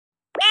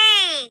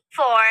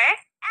for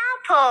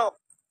apple.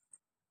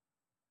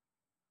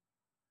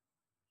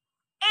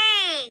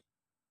 A,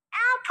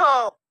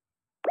 apple.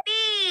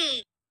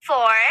 B,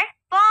 for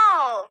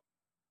ball.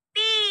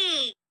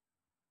 B,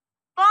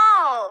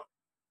 ball.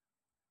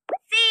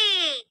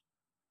 C,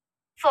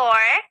 for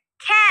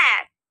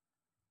cat.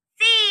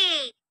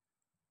 C,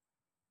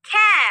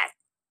 cat.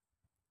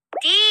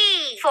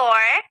 D, for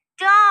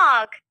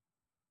dog.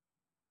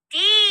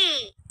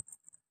 D,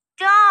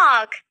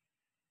 dog.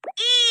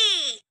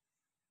 E,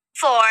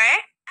 for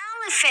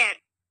elephant.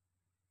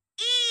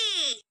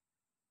 E,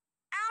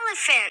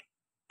 elephant.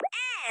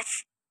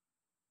 F,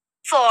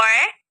 for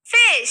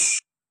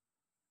fish.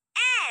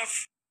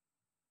 F,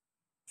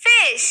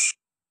 fish.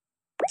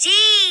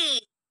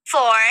 G,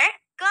 for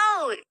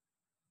goat.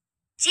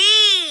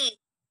 G,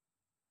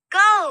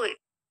 goat.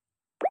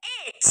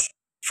 H,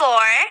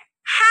 for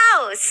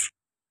house.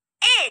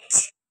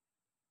 H,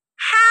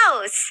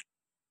 house.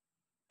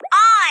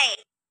 I,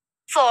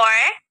 for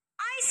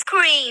ice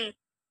cream.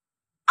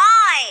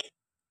 I,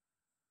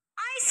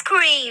 ice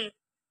cream.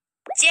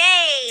 J,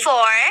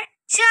 for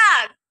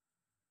jug.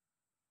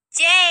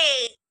 J,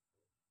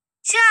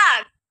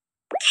 jug.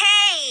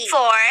 K,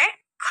 for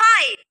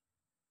kite.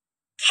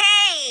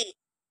 K,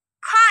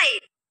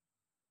 kite.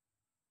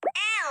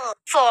 L,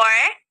 for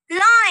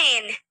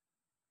lion.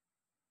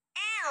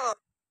 L,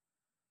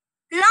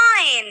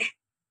 lion.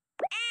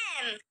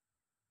 M,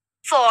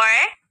 for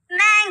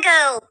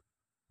mango.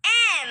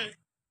 M,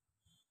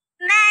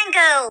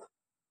 mango.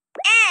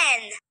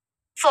 N,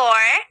 for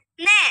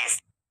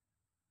nest.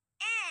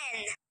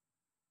 N,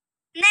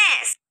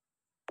 nest.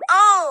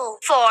 O,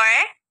 for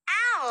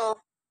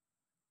owl.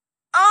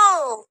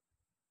 O,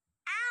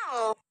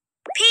 owl.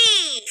 P,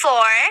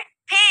 for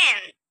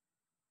pen.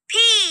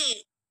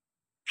 P,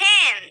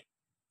 pen.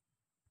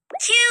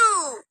 Q,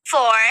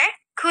 for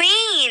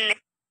queen.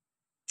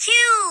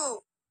 Q,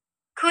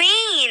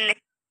 queen.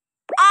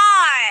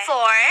 R,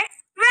 for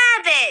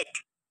rabbit.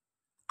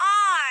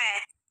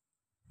 R,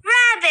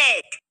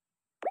 rabbit.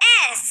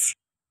 S,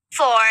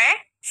 for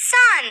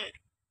sun.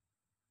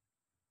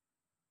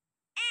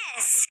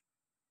 S,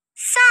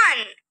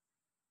 sun.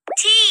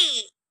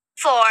 T,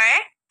 for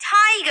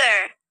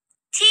tiger.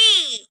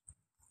 T,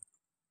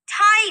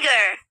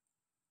 tiger.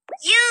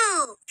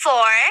 U,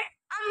 for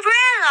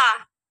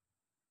umbrella.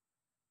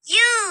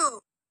 U,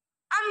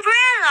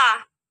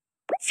 umbrella.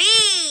 V,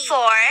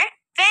 for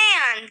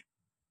van.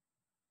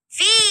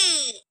 V,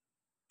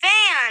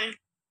 van.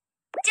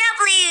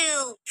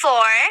 W,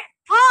 for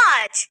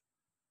watch.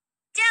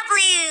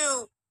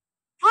 W,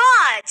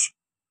 watch.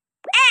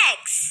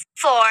 X,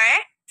 for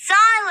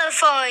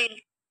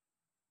xylophone.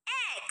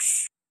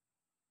 X,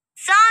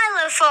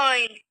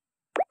 xylophone.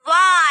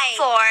 Y,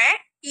 for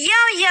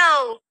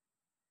yo-yo.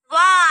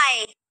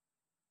 Y,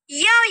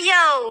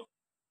 yo-yo.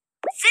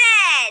 Z,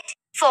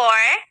 for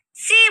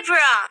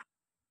zebra.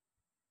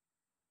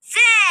 Z,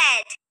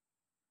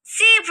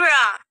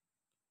 zebra.